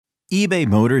eBay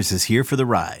Motors is here for the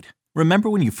ride. Remember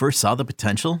when you first saw the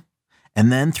potential?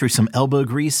 And then through some elbow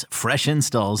grease, fresh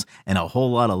installs, and a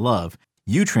whole lot of love,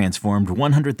 you transformed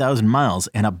 100,000 miles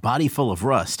and a body full of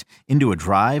rust into a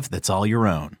drive that's all your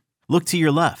own. Look to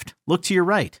your left. Look to your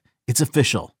right. It's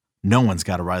official. No one's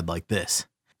got a ride like this.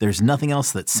 There's nothing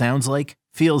else that sounds like,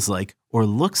 feels like, or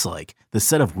looks like the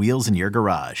set of wheels in your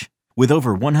garage. With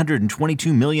over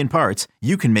 122 million parts,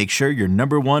 you can make sure your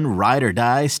number one ride or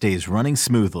die stays running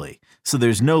smoothly. So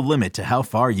there's no limit to how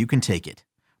far you can take it.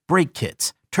 Brake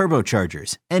kits,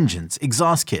 turbochargers, engines,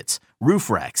 exhaust kits, roof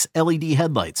racks, LED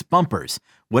headlights, bumpers,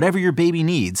 whatever your baby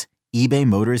needs, eBay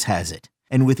Motors has it.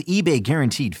 And with eBay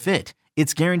Guaranteed Fit,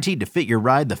 it's guaranteed to fit your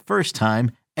ride the first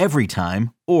time, every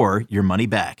time, or your money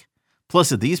back.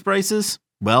 Plus at these prices,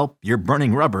 well, you're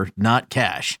burning rubber, not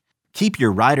cash. Keep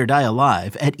your ride or die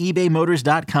alive at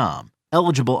ebaymotors.com.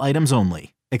 Eligible items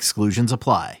only. Exclusions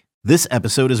apply. This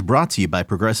episode is brought to you by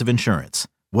Progressive Insurance.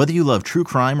 Whether you love true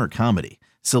crime or comedy,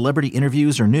 celebrity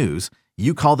interviews or news,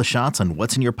 you call the shots on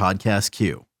what's in your podcast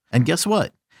queue. And guess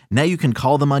what? Now you can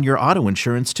call them on your auto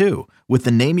insurance too with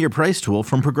the Name Your Price tool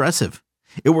from Progressive.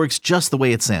 It works just the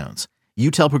way it sounds.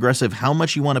 You tell Progressive how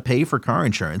much you want to pay for car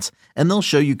insurance, and they'll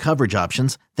show you coverage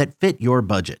options that fit your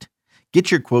budget. Get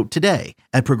your quote today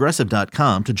at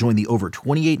Progressive.com to join the over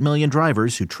 28 million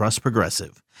drivers who trust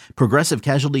Progressive. Progressive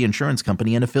Casualty Insurance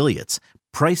Company and Affiliates.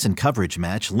 Price and coverage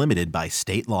match limited by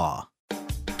state law.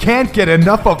 Can't get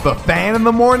enough of the Fan in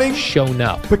the morning? Shown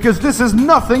up. Because this is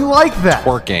nothing like that.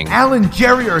 Working. Al and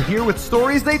Jerry are here with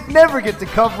stories they'd never get to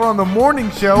cover on the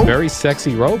morning show. Very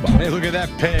sexy robot. Hey, look at that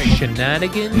pig.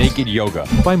 Shenanigans. Naked yoga.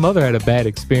 My mother had a bad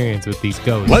experience with these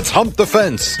ghosts. Let's hump the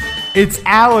fence. It's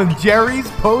Al and Jerry's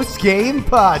post-game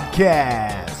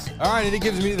podcast. All right, and it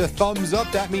gives me the thumbs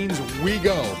up. That means we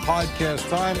go. Podcast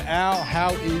time. Al,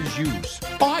 how is yours?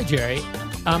 Oh, hi, Jerry.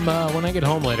 When I get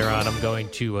home later on, I'm going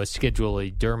to schedule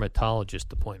a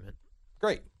dermatologist appointment.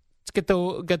 Great. Let's get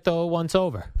the once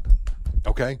over.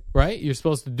 Okay. Right? You're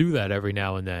supposed to do that every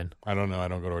now and then. I don't know. I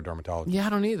don't go to a dermatologist. Yeah, I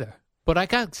don't either. But I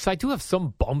do have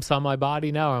some bumps on my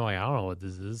body now. I'm like, I don't know what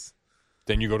this is.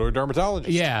 Then you go to a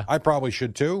dermatologist. Yeah. I probably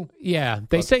should too. Yeah,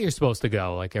 they say you're supposed to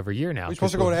go like every year now. You're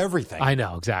supposed to go to everything. I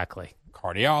know, exactly.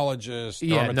 Cardiologist,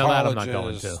 Yeah, dermatologist, no, that I'm not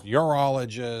going to.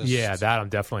 Urologist. Yeah, that I'm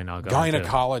definitely not going to.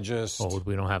 Gynecologist. Old,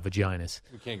 we don't have vaginas.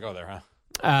 We can't go there,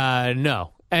 huh?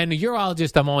 No. And a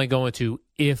urologist, I'm only going to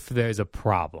if there's a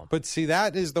problem. But see,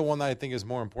 that is the one that I think is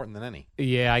more important than any.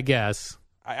 Yeah, I guess.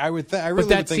 I really but would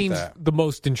that think seems that. the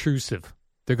most intrusive.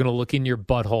 They're going to look in your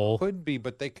butthole. Could be,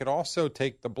 but they could also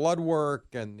take the blood work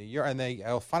and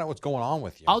they'll find out what's going on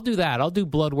with you. I'll do that. I'll do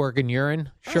blood work and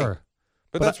urine. Sure. Right.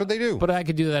 But that's what they do. But I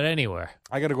could do that anywhere.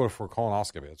 I got to go for a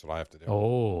colonoscopy. That's what I have to do.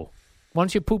 Oh. Why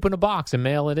don't you poop in a box and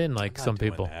mail it in like I'm not some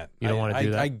doing people? that. You don't want to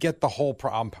do that? I get the whole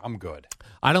problem. I'm good.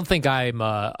 I don't think I'm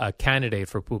a candidate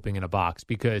for pooping in a box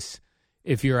because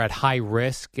if you're at high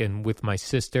risk and with my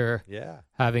sister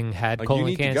having had Like, you colon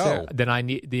need to cancer, go. then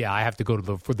I have to go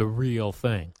to for the real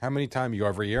thing. How many times you go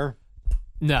every year?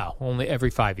 No, only every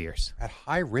 5 years. At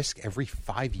high risk every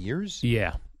 5 years?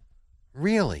 Yeah.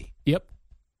 Really? Yep.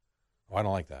 Oh, I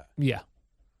don't like that. Yeah.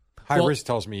 High Well- risk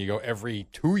tells me you go every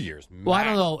 2 years. Well, I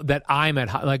don't know that I'm at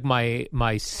high, like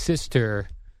my sister.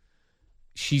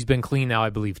 She's been clean now,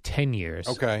 I believe, 10 years.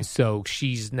 Okay. So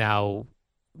she's now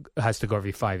has to go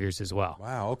every 5 years as well.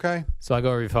 Wow, okay. So I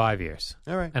go every 5 years.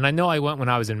 All right. And I know I went when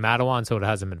I was in Mattawan, so it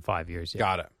hasn't been 5 years yet.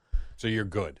 Got it. So you're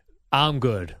good. I'm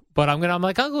good. But I'm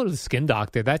like, I'll go to the skin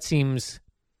doctor. That seems,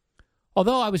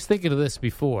 although I was thinking of this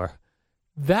before,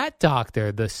 that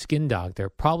doctor, the skin doctor,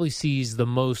 probably sees the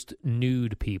most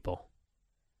nude people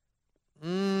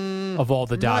of all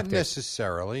the doctors. Not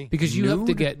necessarily. Because you have to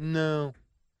Nude? get, No.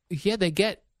 yeah,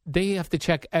 they have to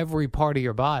check every part of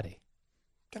your body.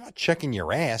 They're not checking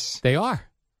your ass. They are.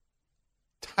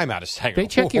 Time out a second. They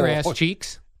check your ass Whoa.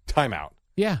 cheeks. Time out.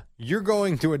 Yeah. You're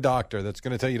going to a doctor that's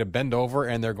going to tell you to bend over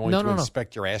and they're going to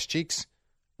inspect your ass cheeks?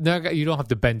 You don't have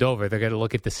to bend over. They're going to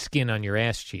look at the skin on your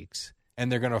ass cheeks.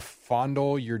 And they're going to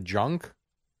fondle your junk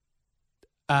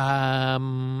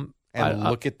And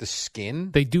look at the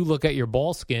skin? They do look at your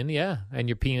ball skin, yeah, and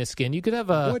your penis skin. You could have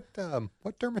a...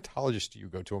 What dermatologist do you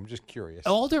go to? I'm just curious.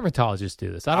 All dermatologists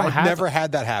do this. I've never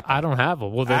had that happen. I don't have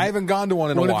one. Well, then, I haven't gone to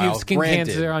one in a what while. if you have skin Granted,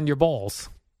 cancer on your balls?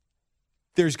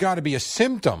 There's got to be a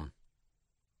symptom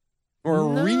or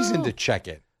a reason to check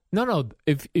it. No.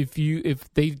 If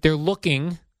they're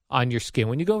looking on your skin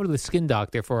when you go to the skin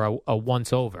doctor for a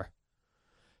once over,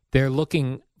 they're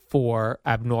looking for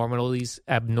abnormalities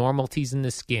in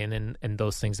the skin and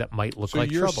those things that might look like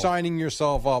you're trouble. signing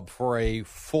yourself up for a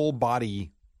full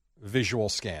body visual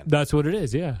scan. That's what it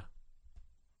is. Yeah.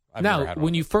 I've never Now, had one.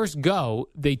 when you first go,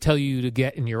 they tell you to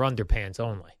get in your underpants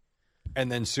only. And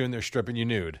then soon they're stripping you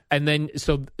nude. And then,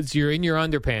 so you're in your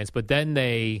underpants, but then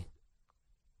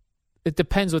it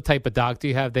depends what type of doctor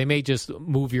you have. They may just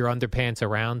move your underpants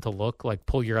around to look, like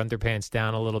pull your underpants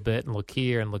down a little bit and look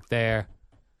here and look there.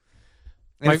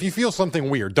 And if you feel something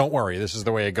weird, don't worry. This is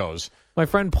the way it goes. My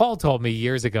friend Paul told me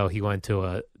years ago he went to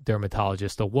a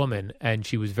dermatologist, a woman, and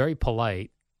she was very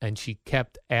polite, and she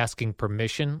kept asking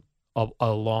permission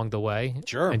along the way.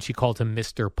 Sure. And she called him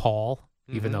Mr. Paul,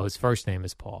 even though his first name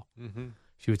is Paul. Mm-hmm.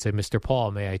 She would say, Mr.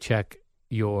 Paul, may I check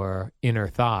your inner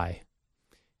thigh?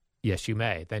 Yes, you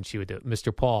may. Then she would do it.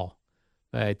 Mr. Paul,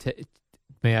 may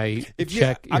I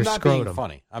check your I'm not scrotum? being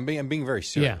funny. I'm being very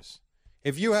serious.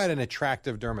 If you had an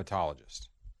attractive dermatologist,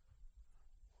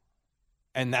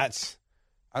 and that's,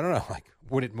 I don't know, like,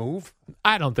 would it move?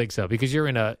 I don't think so, because you're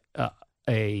in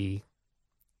a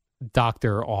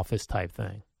doctor office type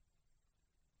thing.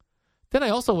 Then I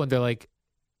also wonder, like,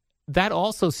 that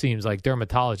also seems like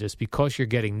dermatologists, because you're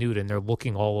getting nude and they're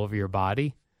looking all over your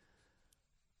body.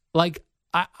 Like,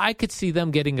 I could see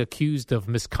them getting accused of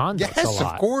misconduct a Yes,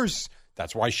 lot. of course.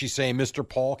 That's why she's saying, Mr.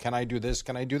 Paul, can I do this?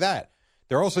 Can I do that?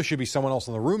 There also should be someone else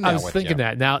in the room now I was with thinking you.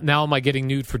 that. Now am I getting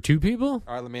nude for two people?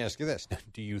 All right, let me ask you this.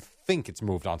 Do you think it's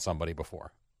moved on somebody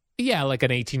before? Yeah, like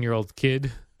an 18-year-old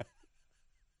kid.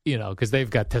 You know, because they've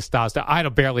got testosterone. I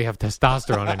don't barely have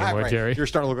testosterone anymore, Right. Jerry. You're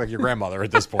starting to look like your grandmother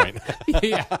at this point.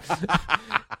 Yeah.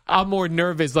 I'm more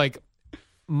nervous. Like,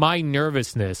 my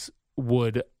nervousness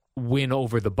would win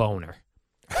over the boner.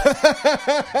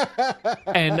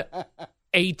 And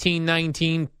 18,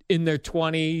 19, in their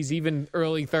 20s, even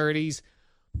early 30s,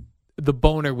 the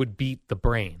boner would beat the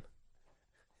brain.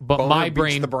 But Boner my beats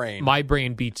brain, the brain. my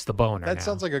brain beats the boner. That now.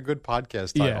 sounds like a good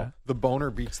podcast title. Yeah. The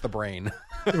boner beats the brain.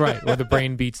 Right, or the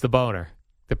brain beats the boner,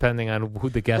 depending on who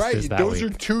the guest Right. is that Those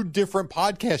week. are two different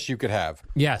podcasts you could have.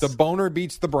 Yes. The boner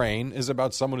beats the brain is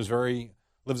about someone who's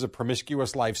lives a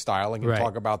promiscuous lifestyle and can Right.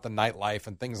 talk about the nightlife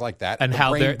and things like that. And the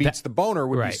how brain they're- beats the boner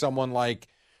would be Right. someone like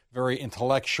very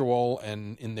intellectual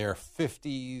and in their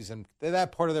 50s, and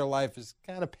that part of their life is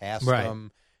kind of past Right.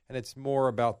 them. And it's more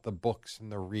about the books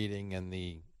and the reading and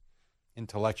the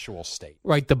intellectual state.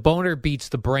 Right, the boner beats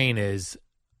the brain is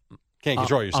Can't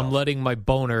control yourself. I'm letting my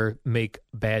boner make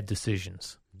bad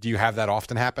decisions. Do you have that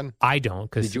often happen? I don't,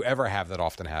 because Did you ever have that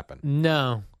often happen?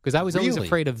 no, because I was always Really?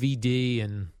 afraid of VD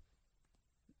and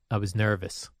I was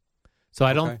nervous. So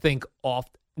I Okay. don't think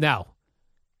now,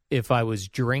 if I was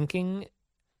drinking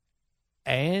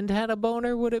and had a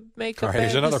boner, would it make a All right, bad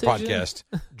here's another decision? podcast.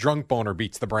 Drunk boner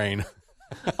beats the brain.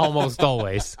 Almost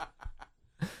always.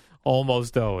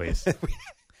 Almost always.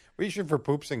 We should, for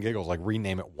poops and giggles, like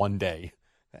rename it one day.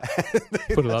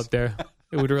 Put it up there.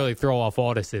 It would really throw off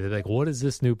Odyssey. They're like, what is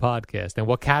this new podcast? And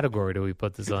what category do we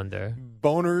put this under?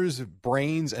 Boners,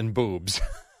 brains, and boobs.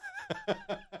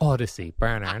 Odyssey. So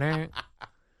I'm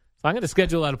going to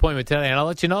schedule that appointment today, and I'll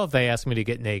let you know if they ask me to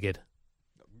get naked.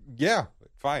 Yeah,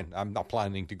 fine. I'm not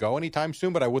planning to go anytime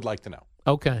soon, but I would like to know.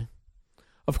 Okay.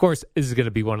 Of course, this is going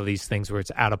to be one of these things where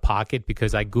it's out of pocket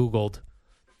because I Googled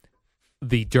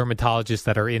the dermatologists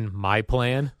that are in my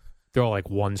plan. They're all like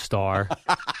 1 star.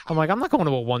 I'm like, I'm not going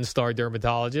to a 1-star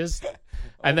dermatologist.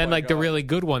 And then like the really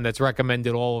good one that's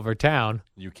recommended all over town,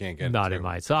 You can't get not it in too.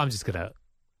 mine. So I'm just going to,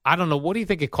 I don't know. What do you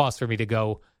think it costs for me to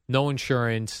go? No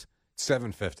insurance.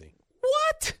 $750.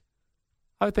 What?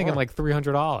 I was thinking What? like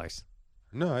 $300.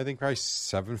 No, I think probably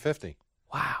 $750.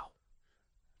 Wow.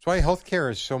 That's why healthcare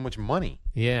is so much money.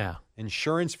 Yeah.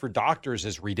 Insurance for doctors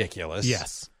is ridiculous.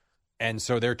 Yes. And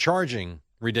so they're charging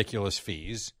ridiculous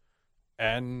fees,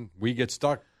 and we get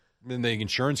stuck. And the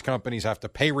insurance companies have to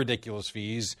pay ridiculous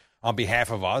fees on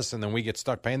behalf of us, and then we get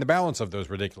stuck paying the balance of those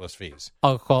ridiculous fees.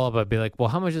 I'll call up. I'd be like, well,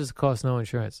 how much does it cost? No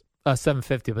insurance.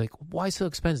 $750. I'd be like, why so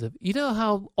expensive? You know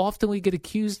how often we get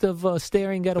accused of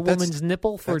staring at a But that's- woman's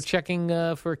nipple for that's- checking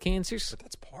for cancers? But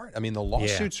that's part. I mean, the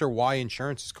lawsuits are why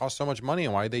insurances cost so much money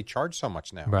and why they charge so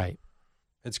much now. Right.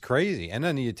 It's crazy. And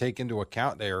then you take into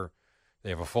account they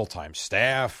have a full-time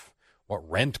staff, what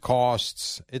rent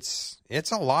costs. It's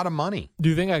a lot of money. Do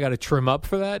you think I got to trim up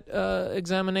for that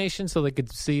examination so they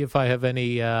could see if I have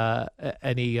any No,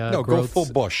 go growths?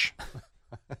 full bush.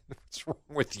 What's wrong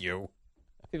with you?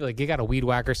 They'd be like, you got a weed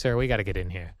whacker, sir. We got to get in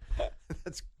here.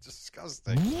 That's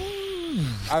disgusting.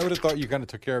 I would have thought you kind of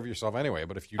took care of yourself anyway,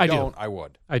 but if you I do. don't, I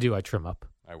would. I do. I trim up.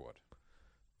 I would.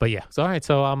 But yeah, so all right.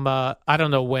 So I'm. I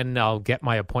don't know when I'll get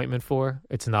my appointment for.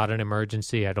 It's not an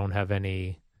emergency. I don't have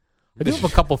any. I do have a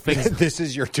couple things. This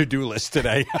is your to-do list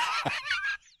today.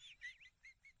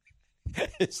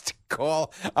 It's to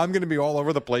call. I'm going to be all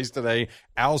over the place today.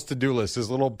 Al's to-do list, his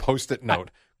little Post-it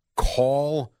note.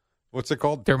 Call What's it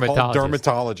called? Dermatologist. Called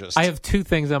dermatologist. I have 2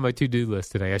 things on my to-do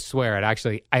list today. I swear, I'd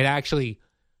actually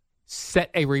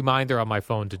set a reminder on my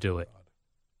phone to do it.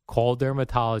 Call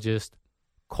dermatologist.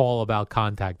 Call about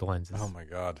contact lenses. Oh my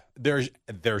God. There's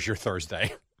your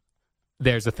Thursday.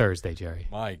 There's a Thursday, Jerry.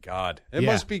 My God. It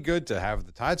Yeah. must be good to have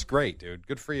the time. That's great, dude.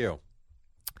 Good for you.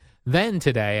 Then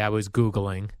today I was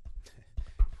Googling.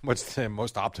 What's the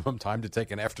most optimum time to take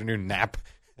an afternoon nap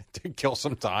to kill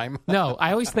some time? No,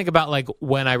 I always think about like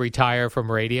when I retire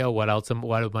from radio, what am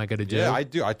I going to do? Yeah, I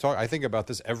do. I think about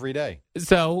this every day.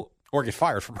 So, Or get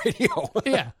fired from radio.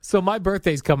 yeah. So my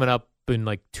birthday's coming up in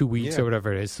like 2 weeks Yeah. or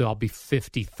whatever it is. So I'll be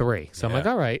 53. So I'm Yeah. like,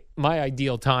 all right, my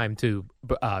ideal time to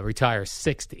retire is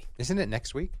 60. Isn't it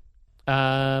next week?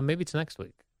 Maybe it's next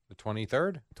week. The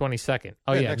 23rd? 22nd.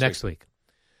 Oh, Yeah, yeah, next next week.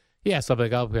 Yeah, so I'm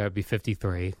like, I'll be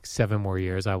 53, 7 more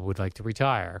years. I would like to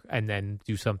retire and then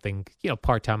do something,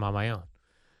 part-time on my own.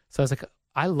 So I was like,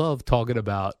 I love talking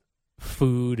about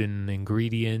food and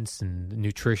ingredients and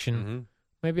nutrition. Mm-hmm.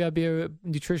 Maybe I'd be a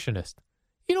nutritionist.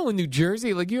 In New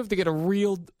Jersey, like you have to get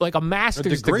a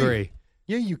master's degree.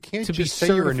 Yeah, you can't To be just say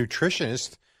you're a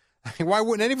nutritionist. I mean, why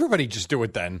wouldn't everybody just do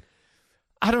it then?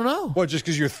 I don't know. What, just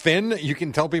because you're thin, you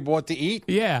can tell people what to eat?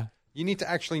 Yeah. You need to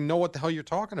actually know what the hell you're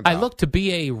talking about. I look to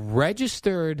be a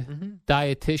registered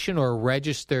dietitian or a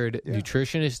registered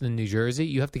nutritionist in New Jersey.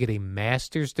 You have to get a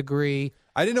master's degree.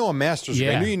 I didn't know a master's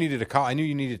degree. Yeah. I knew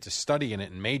you needed to study in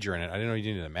it and major in it. I didn't know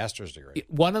you needed a master's degree.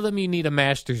 One of them you need a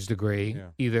master's degree, Yeah.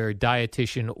 either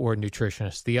dietitian or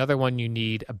nutritionist. The other one you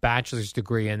need a bachelor's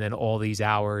degree and then all these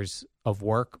hours of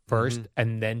work first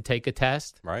and then take a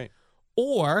test. Right.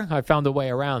 Or I found a way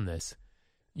around this.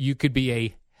 You could be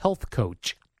a health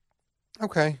coach.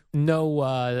 Okay.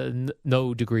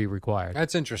 No degree required.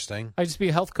 That's interesting. I just be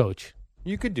a health coach.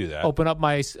 You could do that. Open up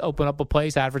a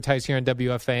place, advertise here on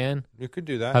WFAN. You could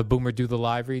do that. Have Boomer do the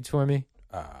live reads for me.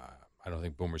 I don't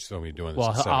think Boomer's still going to be doing this.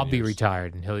 Well, in 7 I'll be years.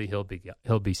 retired and he'll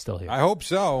be still here. I hope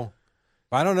so.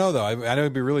 I don't know, though. I know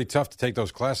it'd be really tough to take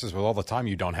those classes with all the time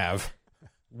you don't have.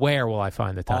 Where will I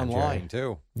find the time? Online, Jerry?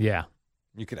 too. Yeah.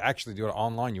 You could actually do it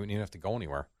online. You wouldn't even have to go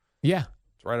anywhere. Yeah.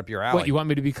 It's right up your alley. What, you want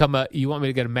me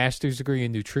to get a master's degree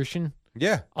in nutrition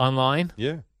Yeah. online?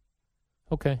 Yeah.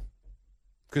 Okay.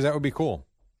 Because that would be cool.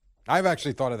 I've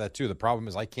actually thought of that, too. The problem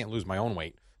is I can't lose my own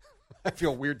weight. I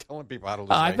feel weird telling people how to lose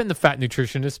weight. I've been the fat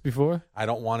nutritionist before. I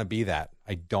don't want to be that.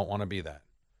 I don't want to be that.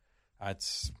 I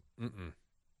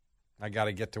got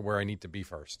to get to where I need to be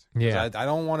first. 'Cause Yeah. I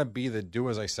don't want to be the do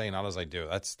as I say, not as I do.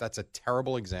 That's a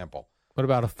terrible example. What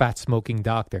about a fat smoking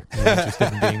doctor? Are you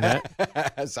interested in being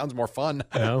that? Sounds more fun.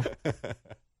 No?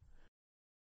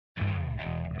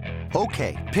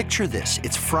 Okay, picture this.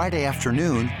 It's Friday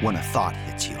afternoon when a thought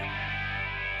hits you.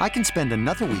 I can spend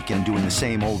another weekend doing the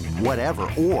same old whatever,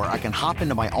 or I can hop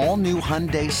into my all-new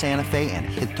Hyundai Santa Fe and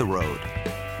hit the road.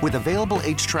 With available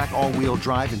H-Track all-wheel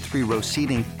drive and 3-row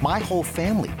seating, my whole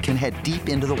family can head deep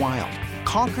into the wild.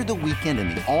 Conquer the weekend in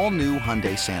the all-new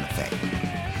Hyundai Santa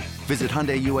Fe. Visit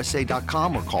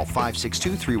HyundaiUSA.com or call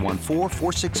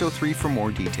 562-314-4603 for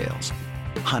more details.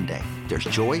 Hyundai, there's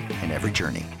joy in every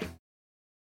journey.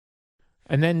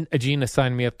 And then Agina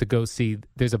signed me up to go see.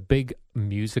 There's a big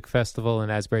music festival in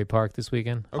Asbury Park this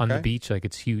weekend on the Okay. beach. Like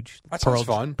it's huge. That sounds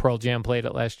fun. Pearl Jam played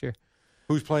it last year.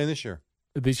 Who's playing this year?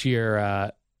 This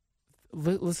year,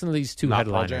 listen to these two Not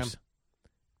Pearl headliners.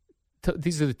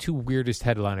 These are the two weirdest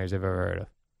headliners I've ever heard of: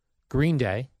 Green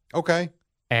Day Okay.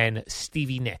 and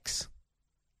Stevie Nicks.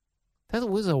 That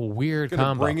was a weird Going to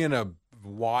combo. bring in a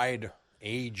wide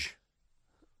age.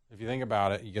 If you think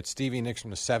about it, you get Stevie Nicks from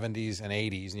the 70s and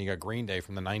 80s, and you got Green Day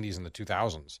from the 90s and the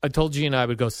 2000s. I told Gina I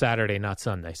would go Saturday, not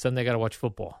Sunday. Sunday, I got to watch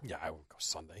football. Yeah, I would go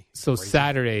Sunday. So Crazy.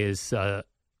 Saturday is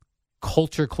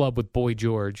Culture Club with Boy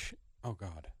George Oh,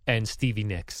 God. and Stevie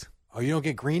Nicks. Oh, you don't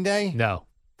get Green Day? No,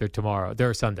 they're tomorrow.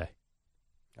 They're Sunday.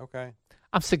 Okay.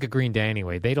 I'm sick of Green Day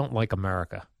anyway. They don't like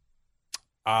America.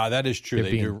 That is true.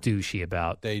 They're They being do. douchey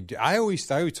about. They do. I always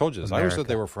told you this. I always thought America.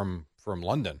 they were from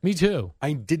London. Me too.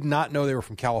 I did not know they were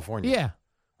from California. Yeah.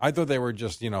 I thought they were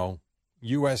just,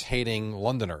 U.S. hating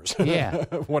Londoners. Yeah.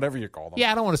 Whatever you call them.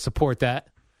 Yeah, I don't want to support that.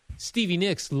 Stevie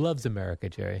Nicks loves America,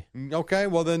 Jerry. Okay,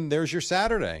 well, then there's your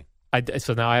Saturday.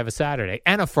 So now I have a Saturday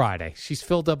and a Friday. She's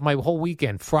filled up my whole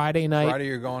weekend. Friday night. Friday,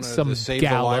 you're going to some the Save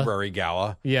gala. the Library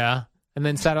Gala, Yeah. And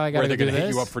then Saturday I got where to they're do going to this.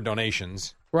 hit you up for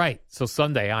donations. Right. So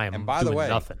Sunday I am And by doing the way,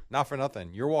 nothing. not for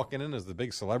nothing, you're walking in as the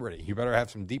big celebrity. You better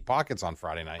have some deep pockets on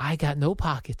Friday night. I got no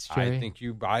pockets, Jerry. I think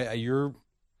you're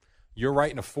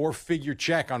writing a 4-figure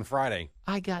check on Friday.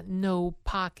 I got no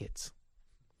pockets.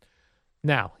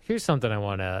 Now, here's something I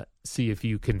want to see if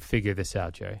you can figure this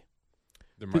out, Jerry.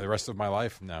 The rest of my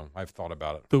life, no, I've thought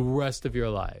about it. The rest of your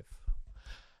life.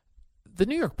 the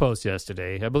New York Post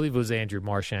yesterday, I believe it was Andrew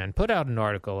Marchand, put out an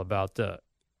article about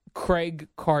Craig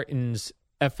Carton's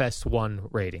FS1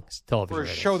 ratings, television For a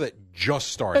ratings. show that just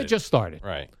started. It just started.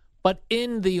 Right. But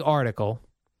in the article,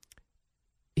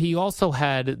 he also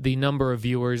had the number of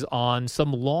viewers on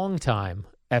some longtime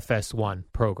FS1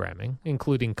 programming,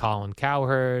 including Colin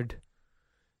Cowherd.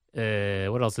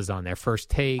 What else is on there? First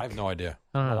Take. I have no idea.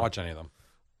 I don't I don't know. watch any of them.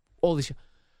 All these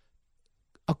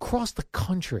across the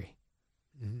country,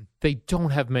 they don't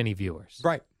have many viewers.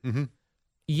 Right. Mm-hmm.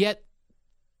 Yet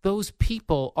those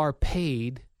people are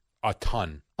paid A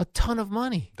ton. a ton of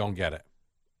money. Don't get it.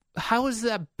 How does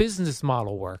that business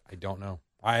model work? I don't know.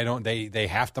 I don't. They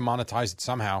have to monetize it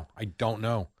somehow. I don't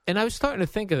know. And I was starting to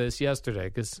think of this yesterday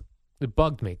because it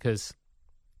bugged me because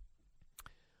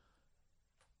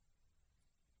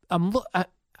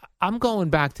I'm going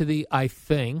back to I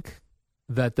think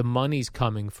that the money's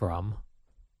coming from,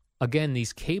 again,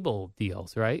 these cable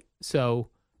deals, right? So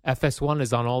FS1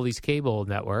 is on all these cable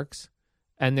networks,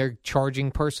 and they're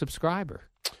charging per subscriber.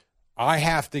 I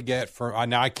have to get for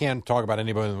now. I can't talk about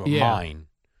anybody but Yeah. mine.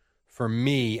 For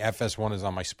me, FS1 is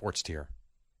on my sports tier,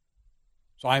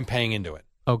 so I'm paying into it.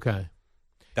 Okay.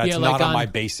 That's Yeah, not like on my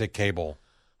on- basic cable.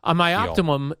 On my Deal.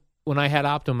 Optimum, when I had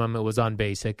Optimum, it was on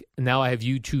basic. Now I have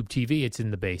YouTube TV, it's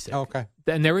in the basic. Okay.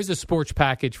 And there is a sports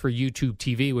package for YouTube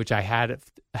TV, which I had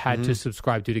to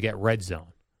subscribe to get Red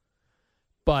Zone.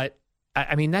 But,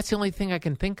 I mean, that's the only thing I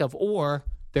can think of. Or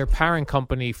their parent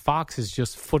company, Fox, is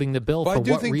just footing the bill But for I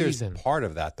do what think reason? there's part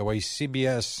of that. The way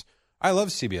CBS, I love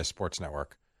CBS Sports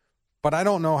Network, but I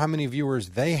don't know how many viewers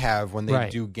they have when they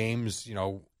Right. do games.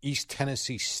 East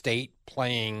Tennessee State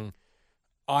playing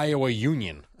Iowa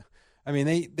Union. I mean,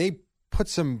 they put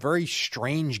some very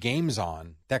strange games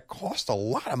on that cost a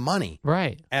lot of money.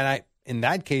 Right. And in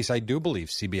that case, I do believe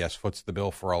CBS foots the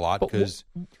bill for a lot But because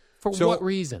For So, what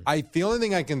reason? the only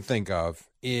thing I can think of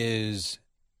is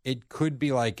it could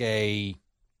be like a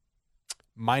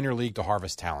minor league to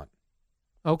harvest talent.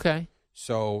 Okay.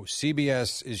 So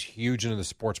CBS is huge into the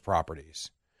sports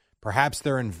properties. Perhaps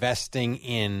they're investing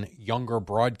in younger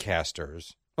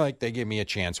broadcasters. Like they gave me a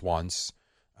chance once.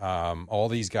 All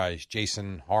these guys,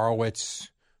 Jason Horowitz,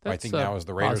 who I That's think a now is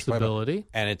the Raiders player, possibility.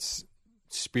 and it's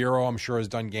Spiro, I'm sure, has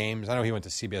done games. I know he went to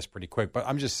CBS pretty quick, but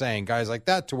I'm just saying, guys like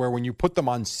that, to where when you put them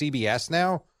on CBS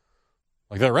now,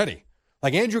 like they're ready.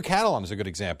 Like Andrew Catalan is a good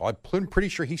example. I'm pretty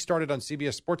sure he started on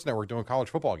CBS Sports Network doing college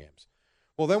football games.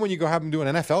 Well, then when you go have him do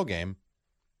an NFL game,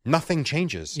 nothing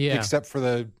changes Yeah. except for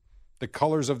the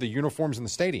colors of the uniforms in the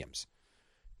stadiums.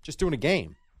 Just doing a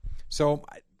game. So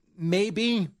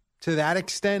maybe to that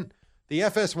extent, the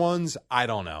FS1s, I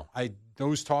don't know.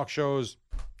 Those talk shows,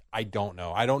 I don't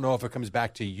know. I don't know if it comes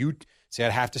back to you. See,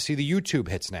 I'd have to see the YouTube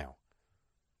hits now.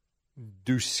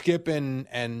 Do Skip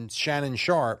and Shannon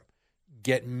Sharp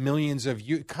get millions of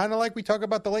you? Kind of like we talk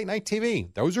about the late night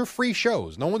TV. Those are free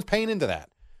shows. No one's paying into that.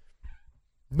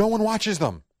 No one watches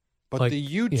them. But Like, the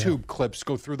YouTube clips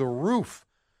go through the roof.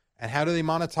 And how do they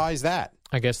monetize that?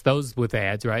 I guess those with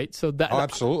ads, right? So that Oh,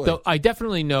 absolutely. I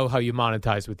definitely know how you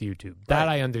monetize with YouTube. That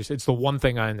Right. I understand. It's the one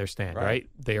thing I understand, Right.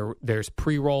 right? There's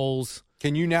pre-rolls.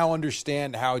 Can you now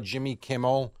understand how Jimmy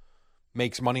Kimmel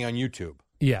makes money on YouTube?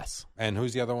 Yes. And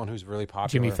who's the other one who's really popular?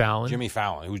 Jimmy Fallon. Jimmy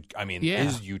Fallon. Who, I mean, Yeah.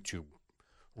 his YouTube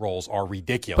roles are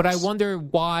ridiculous. But I wonder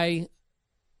why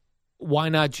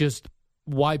not just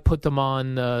why put them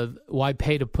on why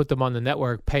pay to put them on the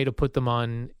network, pay to put them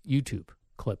on YouTube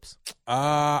clips,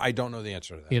 I don't know the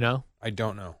answer to that. you know? I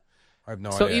don't know. I have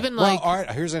no So idea. even well, like- all right,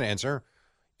 here's an answer.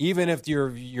 Even if your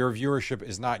viewership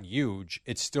is not huge,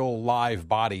 it's still live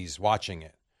bodies watching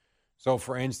it. So,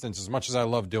 for instance, as much as I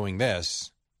love doing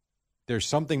this, there's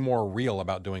something more real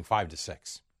about doing 5 to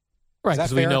 6. Right, Is that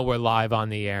because we fair? know we're live on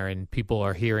the air and people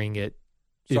are hearing it.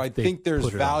 So if I they think there's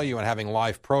put it on. value in having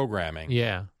live programming.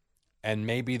 Yeah. And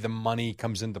maybe the money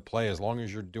comes into play as long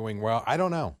as you're doing well. I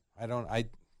don't know. I don't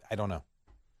know.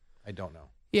 I don't know.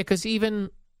 Yeah, because even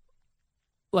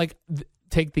like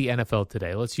take the NFL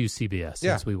today. Let's use CBS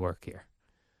since we work here.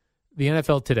 The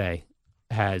NFL today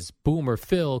has Boomer,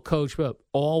 Phil, Coach,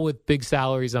 all with big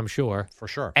salaries, I'm sure. For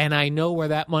sure. And I know where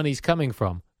that money's coming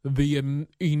from. The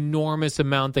enormous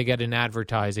amount they get in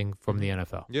advertising from the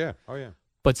NFL. Yeah. Oh, yeah.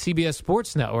 But CBS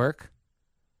Sports Network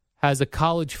has a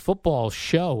college football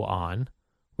show on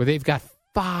where they've got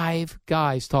 5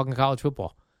 guys talking college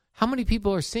football. How many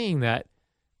people are seeing that?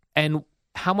 And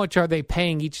how much are they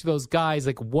paying each of those guys?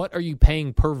 Like, what are you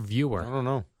paying per viewer? I don't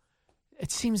know.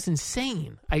 It seems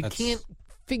insane. I That's- can't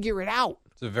figure it out.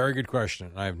 It's a very good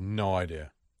question. I have no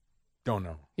idea. Don't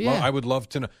know. Yeah. Well, I would love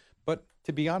to know. But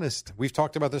to be honest, we've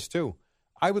talked about this too.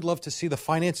 I would love to see the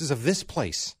finances of this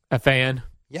place. FAN,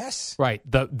 Yes. right?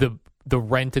 The the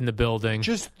rent in the building.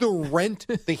 Just the rent,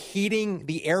 the heating,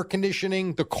 the air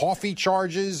conditioning, the coffee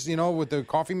charges, with the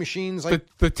coffee machines. Like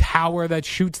The tower that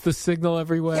shoots the signal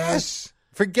everywhere. Yes.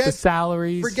 Forget the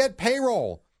salaries. Forget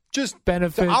payroll. Just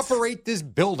benefits. To operate this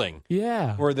building.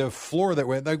 Yeah. Or the floor that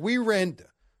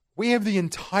we have the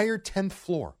entire 10th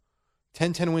floor.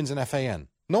 10-10 wins in FAN.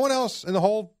 No one else in the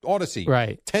whole Odyssey.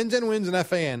 Right. 10-10 wins in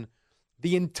FAN.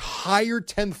 The entire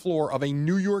 10th floor of a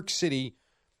New York City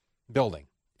building.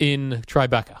 In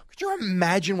Tribeca. Could you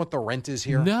imagine what the rent is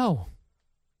here? No.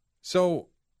 So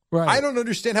right. I don't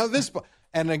understand how this.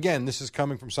 And again, this is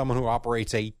coming from someone who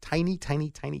operates a tiny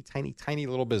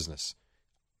little business.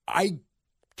 I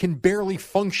can barely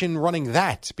function running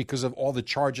that because of all the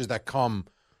charges that come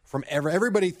from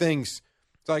everybody thinks.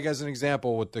 It's like, as an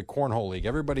example, with the Cornhole League,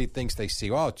 everybody thinks they see,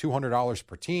 $200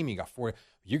 per team. You got 4.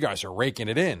 You guys are raking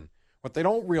it in. What they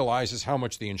don't realize is how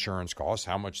much the insurance costs,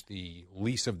 how much the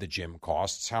lease of the gym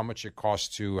costs, how much it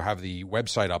costs to have the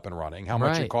website up and running, how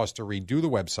much it costs to redo the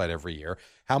website every year,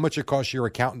 how much it costs your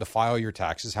accountant to file your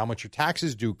taxes, how much your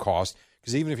taxes do cost.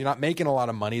 Because even if you're not making a lot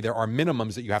of money, there are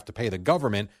minimums that you have to pay the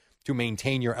government to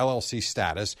maintain your LLC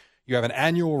status. You have an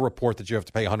annual report that you have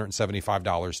to pay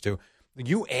 $175 to.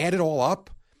 You add it all up.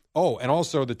 Oh, and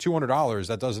also the $200,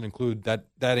 that doesn't include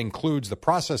that includes the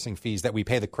processing fees that we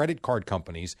pay the credit card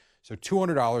companies. So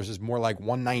 $200 is more like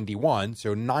 $191.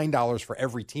 So $9 for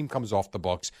every team comes off the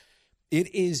books.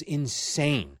 It is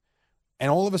insane.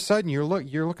 And all of a sudden you're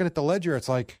looking at the ledger. It's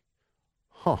like,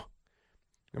 and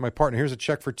my partner, here's a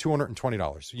check for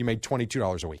 $220. You made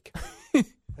 $22 a week.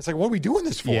 It's like, what are we doing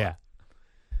this for? Yeah.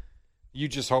 You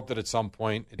just hope that at some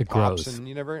point it pops grows. And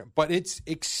you never. But it's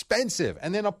expensive,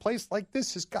 and then a place like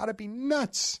this has got to be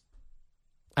nuts.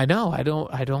 I know. I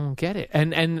don't get it.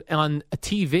 And on a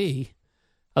TV,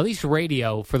 at least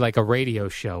radio for like a radio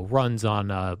show runs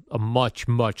on a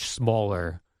much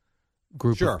smaller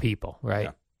group of people, right?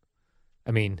 Yeah.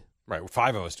 I mean, right.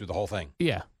 5 of us do the whole thing.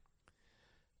 Yeah.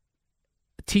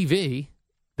 TV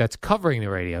that's covering the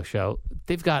radio show,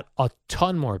 they've got a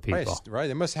ton more people. Right.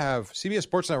 They must have, CBS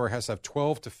Sports Network has to have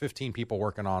 12 to 15 people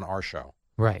working on our show.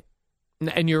 Right.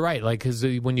 And you're right. Like, because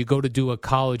when you go to do a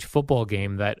college football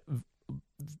game that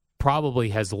probably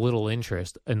has little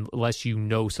interest unless you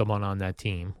know someone on that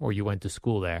team or you went to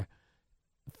school there.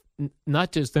 They're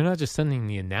not just sending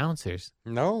the announcers.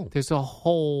 No. There's a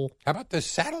whole... How about the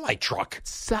satellite truck?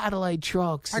 Satellite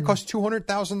trucks. That costs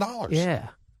 $200,000. Yeah.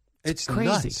 It's crazy.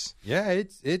 Nuts. Yeah,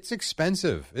 it's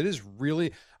expensive. It is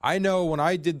really. I know when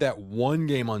I did that one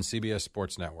game on CBS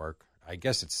Sports Network, I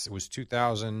guess it was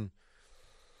 2000.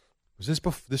 Was this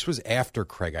before? This was after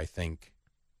Craig, I think.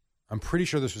 I'm pretty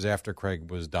sure this was after Craig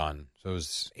was done. So it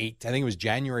was I think it was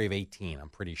January of 18. I'm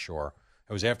pretty sure.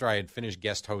 It was after I had finished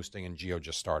guest hosting and Gio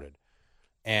just started.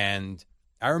 And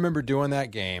I remember doing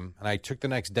that game, and I took the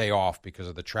next day off because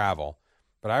of the travel.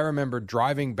 But I remember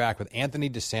driving back with Anthony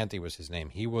DeSanti was his name.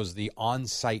 He was the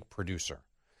on-site producer.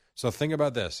 So think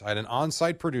about this. I had an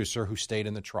on-site producer who stayed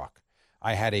in the truck.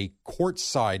 I had a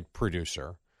courtside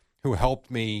producer who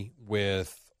helped me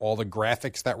with all the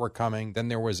graphics that were coming. Then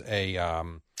there was a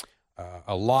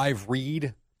live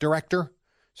read director.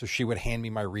 So she would hand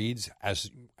me my reads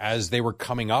as they were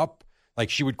coming up. Like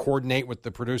she would coordinate with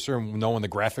the producer and know when the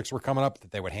graphics were coming up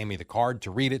that they would hand me the card to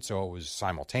read it so it was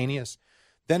simultaneous.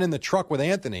 Then in the truck with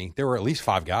Anthony, there were at least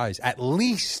 5 guys, at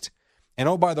least. And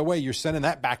oh, by the way, you're sending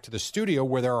that back to the studio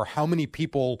where there are how many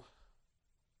people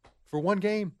for one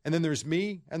game? And then there's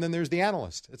me, and then there's the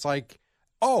analyst. It's like,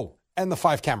 and the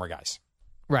 5 camera guys.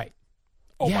 Right.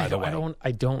 Oh, yeah, by the way.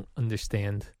 I don't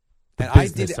understand the and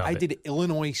business of it. I did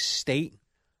Illinois State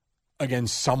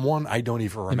against someone. I don't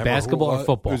even remember. In basketball or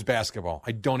football? It was basketball.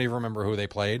 I don't even remember who they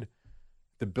played.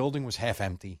 The building was half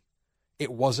empty.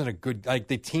 It wasn't a good, like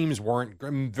the teams weren't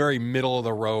very middle of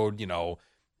the road,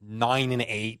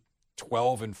 9-8,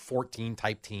 12-14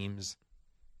 type teams.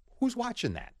 Who's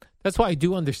watching that? That's why I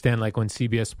do understand, like when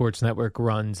CBS Sports Network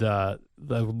runs the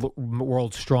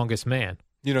World's Strongest Man.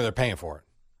 They're paying for it.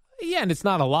 Yeah, and it's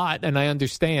not a lot, and I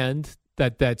understand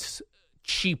that that's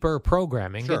cheaper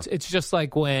programming. Sure. It's just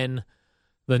like when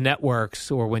the networks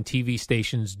or when TV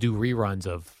stations do reruns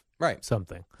of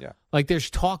something. Yeah. Like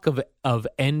there's talk of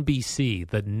NBC,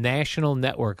 the national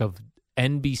network of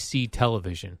NBC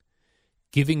television,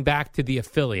 giving back to the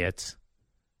affiliates,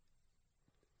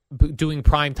 doing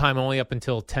prime time only up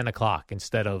until 10 o'clock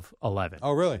instead of 11.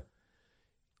 Oh, really?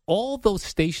 All those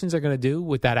stations are going to do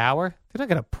with that hour, they're not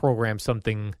going to program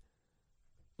something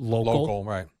local.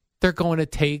 Right. They're going to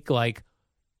take like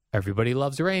Everybody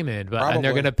Loves Raymond, and they're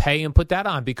Probably. going to pay and put that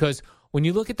on because when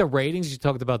you look at the ratings, you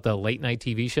talked about the late night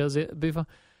TV shows before.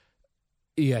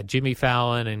 Yeah, Jimmy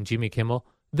Fallon and Jimmy Kimmel.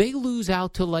 they lose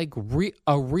out to like a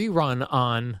rerun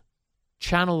on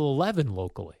Channel 11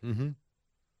 locally,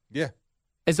 Yeah.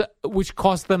 which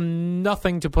cost them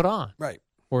nothing to put on, Right.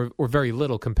 or very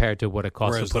little compared to what it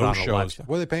costs Whereas to put those on a live shows, show.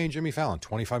 what are they paying Jimmy Fallon?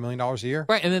 $25 million a year?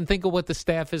 Right, and then think of what the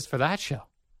staff is for that show.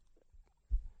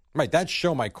 Right. That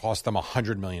show might cost them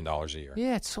 $100 million a year.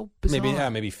 Yeah, it's so bizarre.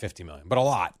 Maybe $50 million, but a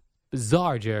lot.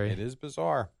 Bizarre, Jerry. It is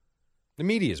bizarre. The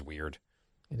media is weird.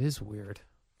 It is weird.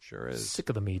 Sure is. Sick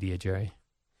of the media, Jerry.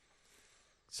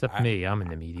 Except me, I'm in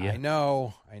the media. I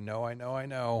know.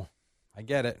 I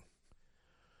get it.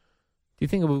 Do you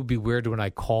think it would be weird when I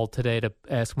called today to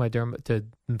ask my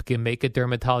make a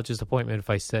dermatologist appointment if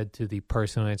I said to the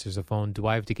person who answers the phone, do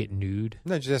I have to get nude?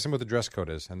 No, just ask them what the dress code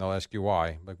is, and they'll ask you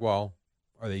why. Like, well,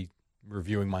 are they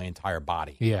reviewing my entire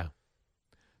body? Yeah.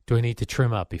 Do I need to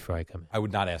trim up before I come in? I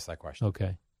would not ask that question.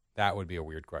 Okay. That would be a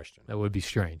weird question. That would be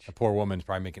strange. A poor woman's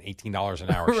probably making $18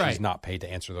 an hour. Right. She's not paid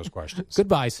to answer those questions.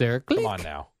 Goodbye, sir. Click. Come on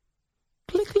now.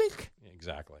 Click, click.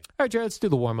 Exactly. All right, Jared, let's do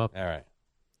the warm-up. All right.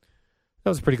 That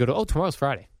was pretty good. Oh, tomorrow's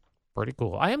Friday. Pretty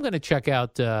cool. I am going to check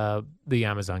out the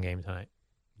Amazon game tonight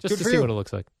just Good to for see you. what it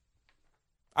looks like.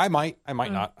 I might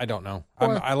not. I don't know.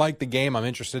 Or- I like the game. I'm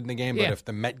interested in the game. But Yeah. if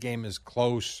the Met game is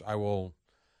close, I will.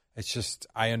 It's just,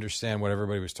 I understand what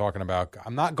everybody was talking about.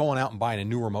 I'm not going out and buying a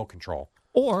new remote control.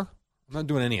 Or I'm not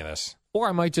doing any of this.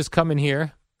 I might just come in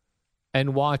here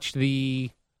and watch the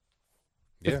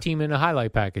 15-minute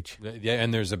highlight package. Yeah,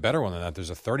 and there's a better one than that. There's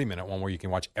a 30-minute one where you can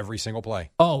watch every single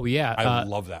play. Oh, yeah. I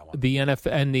love that one. The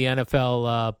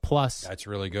NFL Plus That's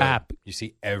really good. app. You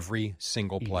see every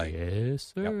single play.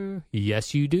 Yes, sir.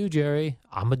 Yes, you do, Jerry.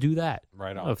 I'm going to do that.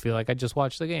 Right on. I feel like I just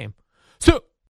watched the game. So